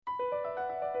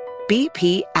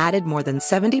BP added more than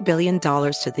 $70 billion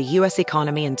to the U.S.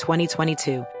 economy in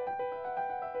 2022.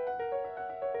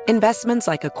 Investments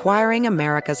like acquiring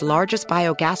America's largest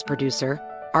biogas producer,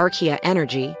 Archaea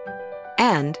Energy,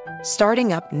 and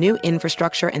starting up new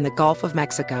infrastructure in the Gulf of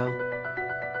Mexico.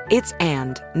 It's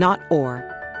and, not or.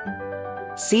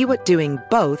 See what doing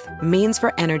both means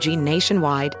for energy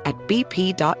nationwide at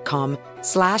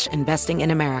bp.com/investing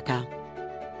in America.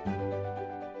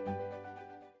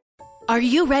 Are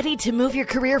you ready to move your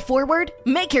career forward?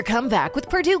 Make your comeback with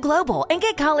Purdue Global and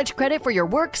get college credit for your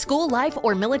work, school, life,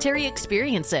 or military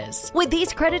experiences. With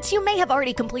these credits, you may have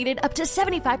already completed up to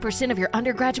 75% of your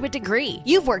undergraduate degree.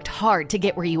 You've worked hard to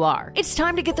get where you are. It's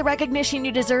time to get the recognition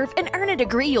you deserve and earn a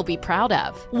degree you'll be proud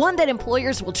of. One that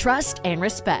employers will trust and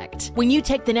respect. When you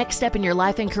take the next step in your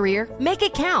life and career, make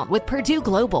it count with Purdue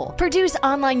Global, Purdue's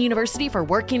online university for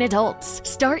working adults.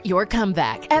 Start your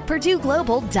comeback at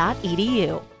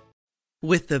purdueglobal.edu.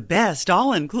 With the best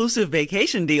all-inclusive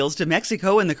vacation deals to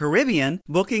Mexico and the Caribbean,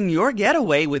 booking your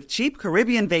getaway with Cheap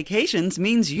Caribbean Vacations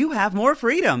means you have more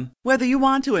freedom. Whether you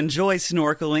want to enjoy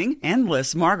snorkeling,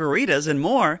 endless margaritas, and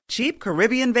more, Cheap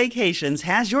Caribbean Vacations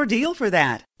has your deal for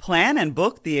that. Plan and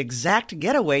book the exact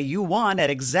getaway you want at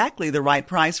exactly the right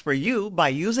price for you by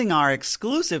using our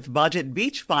exclusive budget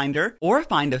beach finder, or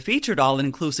find a featured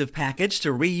all-inclusive package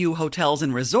to Riu Hotels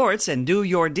and Resorts and do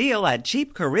your deal at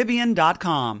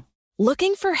cheapcaribbean.com.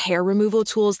 Looking for hair removal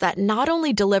tools that not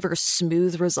only deliver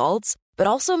smooth results, but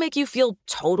also make you feel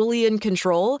totally in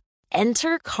control?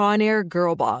 Enter Conair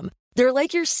Girl Bomb. They're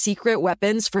like your secret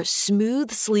weapons for smooth,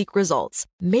 sleek results,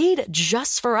 made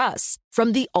just for us.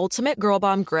 From the ultimate Girl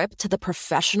Bomb grip to the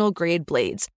professional grade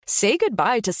blades, say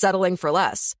goodbye to settling for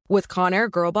less. With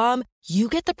Conair Girl Bomb, you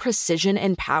get the precision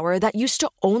and power that used to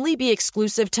only be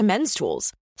exclusive to men's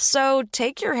tools. So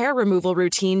take your hair removal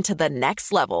routine to the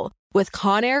next level with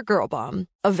Conair Girl Bomb,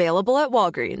 available at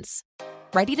Walgreens.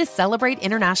 Ready to celebrate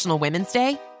International Women's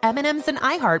Day? M&M's and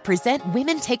iHeart present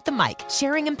Women Take the Mic,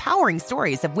 sharing empowering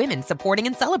stories of women supporting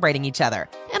and celebrating each other.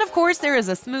 And of course, there is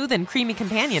a smooth and creamy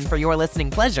companion for your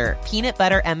listening pleasure, peanut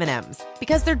butter M&M's.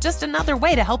 Because they're just another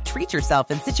way to help treat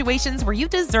yourself in situations where you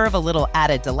deserve a little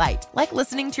added delight, like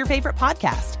listening to your favorite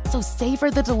podcast. So savor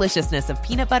the deliciousness of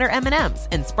peanut butter M&M's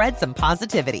and spread some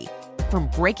positivity. From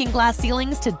breaking glass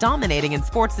ceilings to dominating in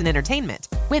sports and entertainment,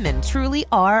 women truly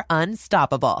are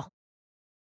unstoppable.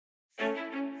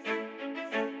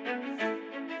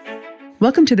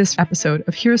 Welcome to this episode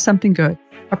of Here's Something Good,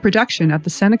 a production of the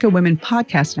Seneca Women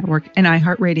Podcast Network and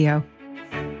iHeartRadio.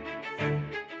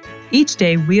 Each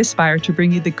day, we aspire to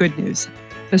bring you the good news,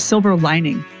 the silver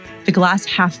lining, the glass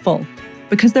half full,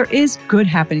 because there is good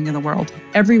happening in the world,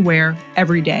 everywhere,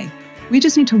 every day. We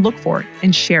just need to look for it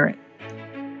and share it.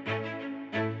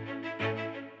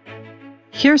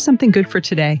 Here's something good for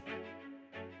today.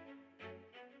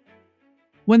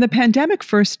 When the pandemic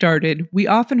first started, we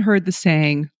often heard the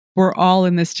saying, "We're all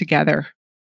in this together."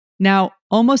 Now,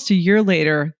 almost a year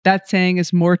later, that saying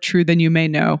is more true than you may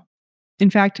know.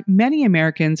 In fact, many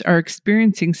Americans are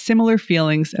experiencing similar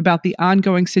feelings about the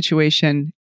ongoing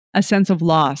situation, a sense of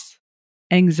loss,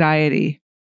 anxiety,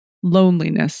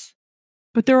 loneliness.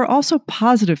 But there are also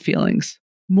positive feelings,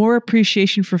 more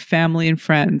appreciation for family and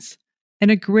friends, and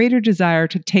a greater desire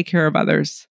to take care of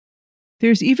others.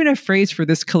 There's even a phrase for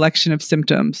this collection of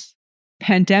symptoms: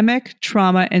 pandemic,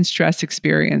 trauma, and stress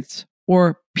experience,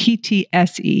 or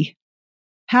PTSE.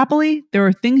 Happily, there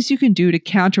are things you can do to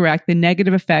counteract the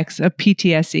negative effects of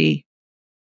PTSE.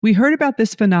 We heard about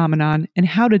this phenomenon and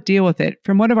how to deal with it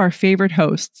from one of our favorite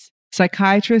hosts,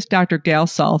 psychiatrist Dr. Gail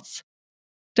Saltz.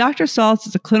 Dr. Saltz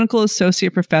is a clinical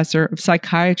associate professor of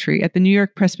psychiatry at the New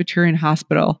York Presbyterian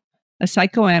Hospital, a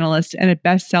psychoanalyst and a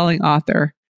best-selling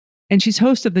author, and she's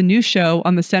host of the new show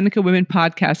on the Seneca Women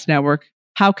Podcast Network,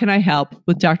 How Can I Help,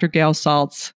 with Dr. Gail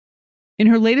Saltz. In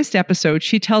her latest episode,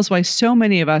 she tells why so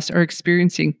many of us are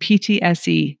experiencing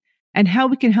PTSE and how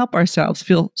we can help ourselves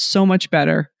feel so much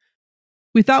better.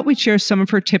 We thought we'd share some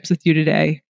of her tips with you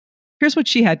today. Here's what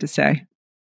she had to say.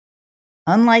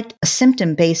 Unlike a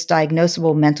symptom-based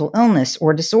diagnosable mental illness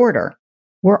or disorder,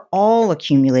 we're all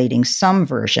accumulating some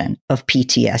version of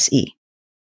PTSE.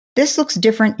 This looks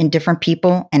different in different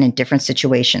people and in different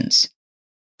situations.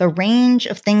 The range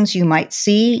of things you might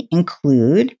see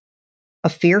include a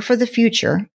fear for the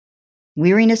future,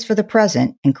 weariness for the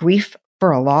present, and grief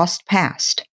for a lost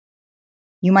past.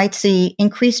 You might see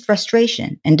increased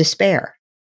frustration and despair,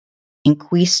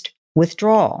 increased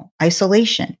withdrawal,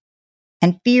 isolation,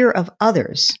 and fear of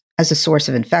others as a source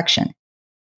of infection.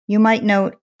 You might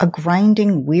note a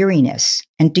grinding weariness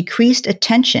and decreased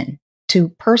attention to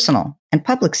personal and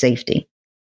public safety,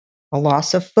 a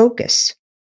loss of focus,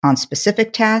 on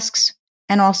specific tasks,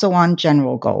 and also on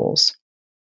general goals.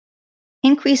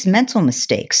 Increase mental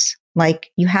mistakes,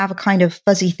 like you have a kind of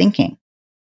fuzzy thinking.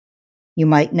 You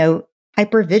might note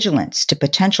hypervigilance to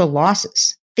potential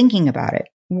losses, thinking about it,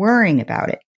 worrying about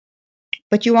it.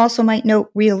 But you also might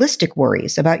note realistic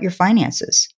worries about your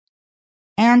finances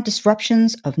and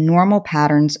disruptions of normal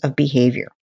patterns of behavior.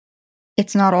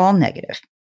 It's not all negative.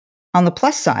 On the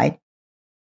plus side,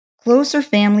 closer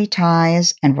family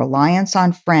ties and reliance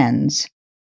on friends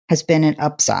has been an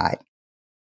upside.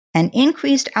 And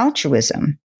increased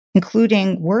altruism,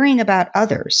 including worrying about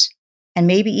others and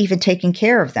maybe even taking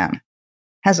care of them,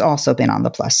 has also been on the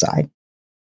plus side.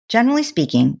 Generally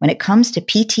speaking, when it comes to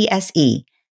PTSD,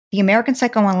 the American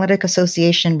Psychoanalytic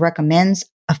Association recommends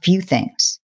a few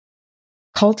things.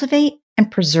 Cultivate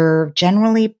and preserve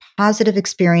generally positive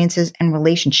experiences and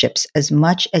relationships as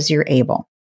much as you're able.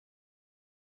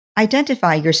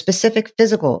 Identify your specific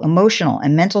physical, emotional,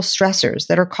 and mental stressors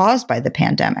that are caused by the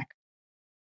pandemic.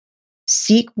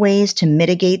 Seek ways to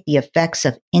mitigate the effects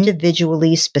of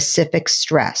individually specific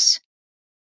stress.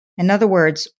 In other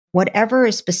words, whatever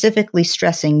is specifically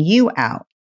stressing you out,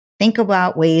 think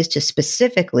about ways to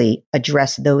specifically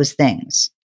address those things.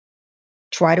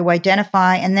 Try to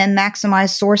identify and then maximize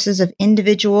sources of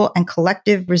individual and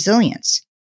collective resilience.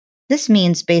 This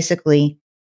means basically,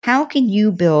 how can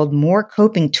you build more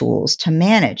coping tools to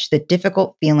manage the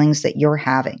difficult feelings that you're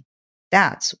having?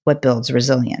 That's what builds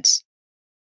resilience.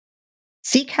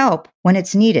 Seek help when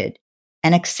it's needed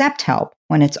and accept help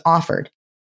when it's offered.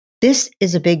 This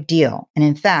is a big deal. And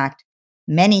in fact,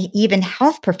 many, even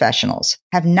health professionals,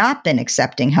 have not been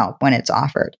accepting help when it's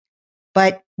offered.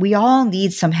 But we all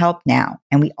need some help now,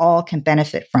 and we all can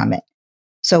benefit from it.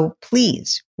 So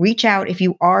please reach out if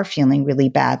you are feeling really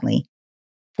badly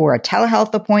for a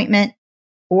telehealth appointment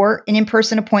or an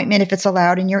in-person appointment if it's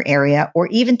allowed in your area, or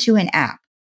even to an app.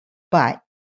 But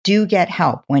do get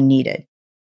help when needed.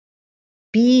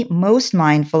 Be most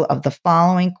mindful of the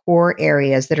following core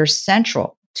areas that are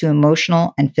central to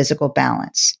emotional and physical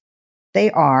balance.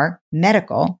 They are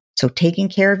medical, so taking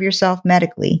care of yourself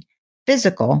medically;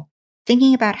 physical,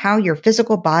 thinking about how your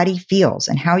physical body feels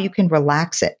and how you can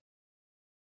relax it;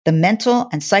 the mental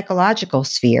and psychological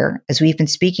sphere, as we've been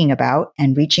speaking about,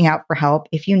 and reaching out for help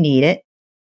if you need it;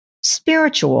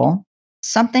 spiritual,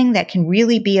 something that can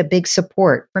really be a big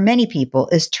support for many people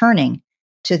is turning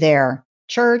to their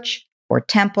church or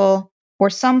temple or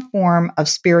some form of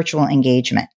spiritual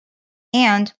engagement.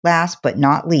 And last but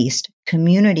not least,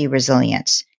 community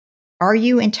resilience. Are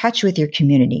you in touch with your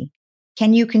community?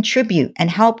 Can you contribute and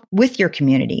help with your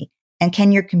community? And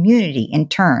can your community in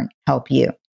turn help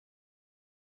you?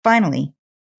 Finally,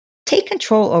 take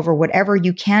control over whatever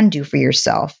you can do for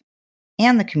yourself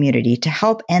and the community to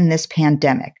help end this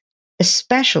pandemic,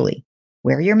 especially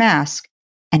wear your mask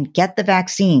and get the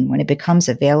vaccine when it becomes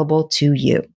available to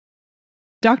you.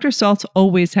 Dr. Saltz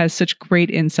always has such great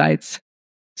insights.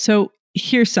 So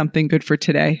here's something good for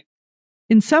today.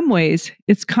 In some ways,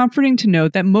 it's comforting to know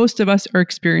that most of us are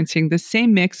experiencing the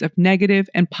same mix of negative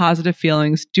and positive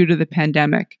feelings due to the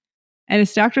pandemic. And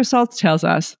as Dr. Saltz tells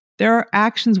us, there are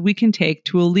actions we can take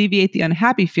to alleviate the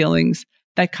unhappy feelings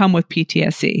that come with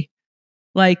PTSD,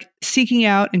 like seeking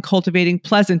out and cultivating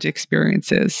pleasant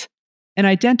experiences, and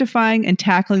identifying and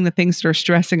tackling the things that are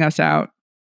stressing us out.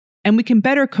 And we can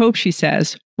better cope, she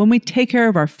says, when we take care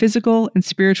of our physical and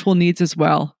spiritual needs as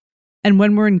well, and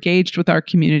when we're engaged with our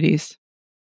communities.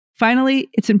 Finally,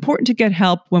 it's important to get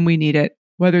help when we need it,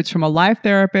 whether it's from a live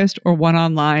therapist or one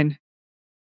online.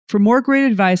 For more great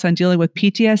advice on dealing with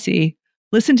PTSD,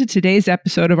 listen to today's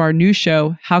episode of our new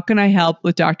show, How Can I Help,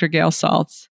 with Dr. Gail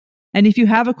Saltz. And if you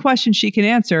have a question she can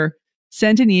answer,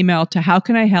 send an email to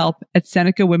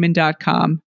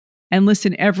howcanihelp@senecawomen.com and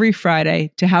listen every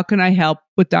Friday to How Can I Help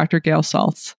with Dr. Gail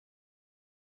Saltz.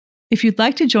 If you'd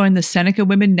like to join the Seneca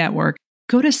Women Network,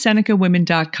 go to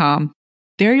senecawomen.com.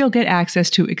 There you'll get access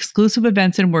to exclusive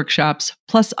events and workshops,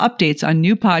 plus updates on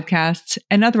new podcasts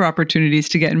and other opportunities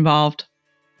to get involved.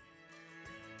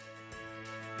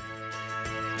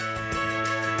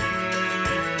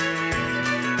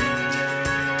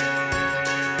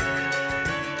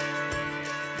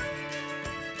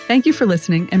 Thank you for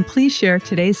listening, and please share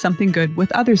today's Something Good with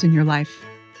others in your life.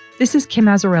 This is Kim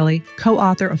Azzarelli,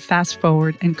 co-author of Fast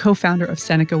Forward and co-founder of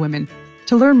Seneca Women.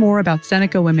 To learn more about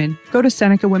Seneca Women, go to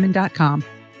senecawomen.com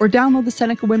or download the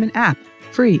Seneca Women app,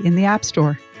 free in the App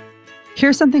Store.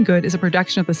 Here's Something Good is a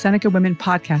production of the Seneca Women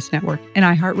Podcast Network and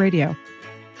iHeartRadio.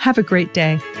 Have a great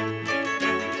day.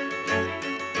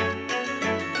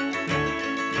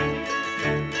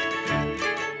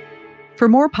 For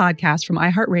more podcasts from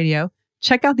iHeartRadio,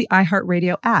 check out the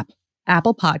iHeartRadio app,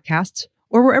 Apple Podcasts,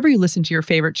 or wherever you listen to your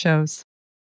favorite shows.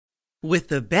 With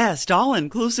the best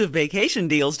all-inclusive vacation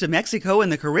deals to Mexico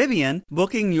and the Caribbean,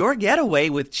 booking your getaway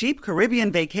with Cheap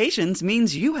Caribbean Vacations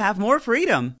means you have more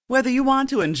freedom. Whether you want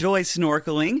to enjoy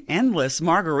snorkeling, endless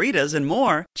margaritas, and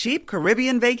more, Cheap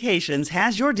Caribbean Vacations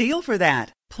has your deal for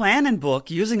that. Plan and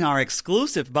book using our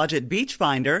exclusive budget beach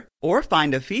finder, or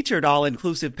find a featured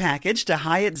all-inclusive package to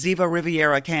Hyatt Ziva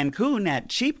Riviera Cancun at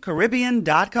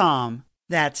cheapcaribbean.com.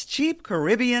 That's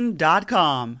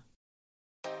cheapcaribbean.com.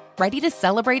 Ready to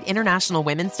celebrate International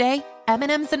Women's Day?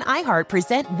 M&M's and iHeart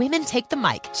present Women Take the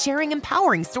Mic, sharing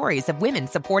empowering stories of women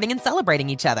supporting and celebrating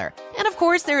each other. And of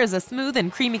course, there is a smooth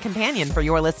and creamy companion for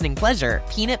your listening pleasure,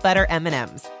 peanut butter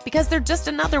M&M's. Because they're just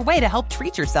another way to help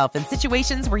treat yourself in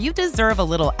situations where you deserve a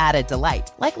little added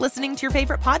delight, like listening to your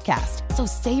favorite podcast. So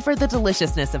savor the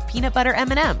deliciousness of peanut butter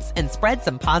M&M's and spread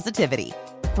some positivity.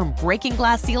 From breaking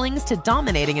glass ceilings to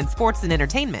dominating in sports and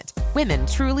entertainment, women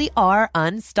truly are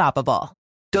unstoppable.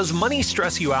 Does money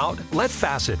stress you out? Let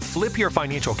Facet flip your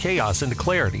financial chaos into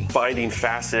clarity. Finding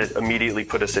Facet immediately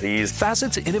put us at ease.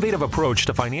 Facet's innovative approach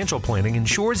to financial planning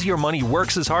ensures your money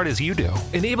works as hard as you do,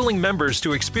 enabling members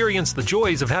to experience the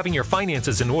joys of having your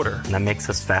finances in order. And that makes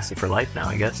us Facet for life now,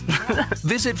 I guess.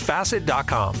 Visit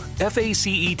Facet.com,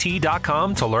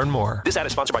 FACET.com to learn more. This ad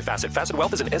is sponsored by Facet. Facet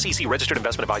Wealth is an SEC registered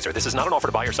investment advisor. This is not an offer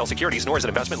to buy or sell securities, nor is it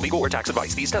investment, legal, or tax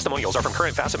advice. These testimonials are from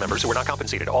current Facet members who are not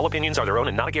compensated. All opinions are their own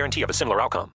and not a guarantee of a similar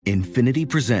outcome. Infiniti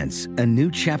presents a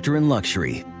new chapter in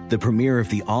luxury, the premiere of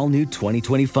the all-new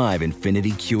 2025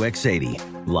 Infiniti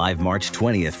QX80, live March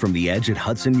 20th from the Edge at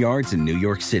Hudson Yards in New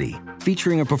York City,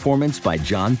 featuring a performance by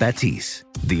John Batiste.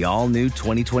 The all-new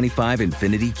 2025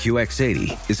 Infiniti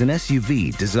QX80 is an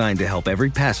SUV designed to help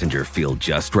every passenger feel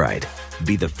just right.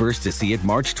 Be the first to see it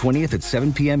March 20th at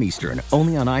 7 p.m. Eastern,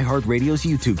 only on iHeartRadio's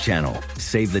YouTube channel.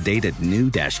 Save the date at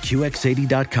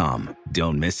new-QX80.com.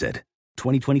 Don't miss it.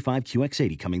 2025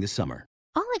 QX80 coming this summer.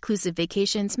 All-inclusive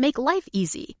vacations make life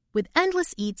easy, with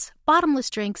endless eats, bottomless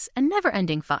drinks, and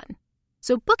never-ending fun.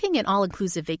 So booking an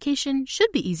all-inclusive vacation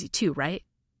should be easy too, right?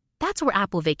 That's where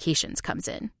Apple Vacations comes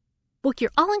in. Book your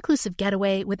all-inclusive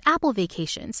getaway with Apple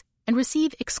Vacations and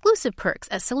receive exclusive perks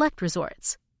at select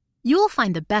resorts. You'll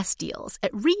find the best deals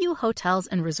at Riu Hotels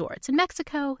and Resorts in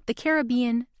Mexico, the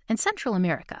Caribbean, and Central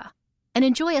America, and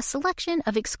enjoy a selection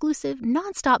of exclusive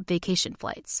non-stop vacation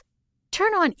flights.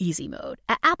 Turn on easy mode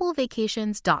at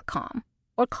applevacations.com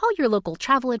or call your local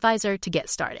travel advisor to get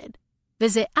started.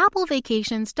 Visit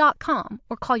applevacations.com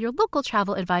or call your local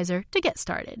travel advisor to get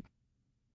started.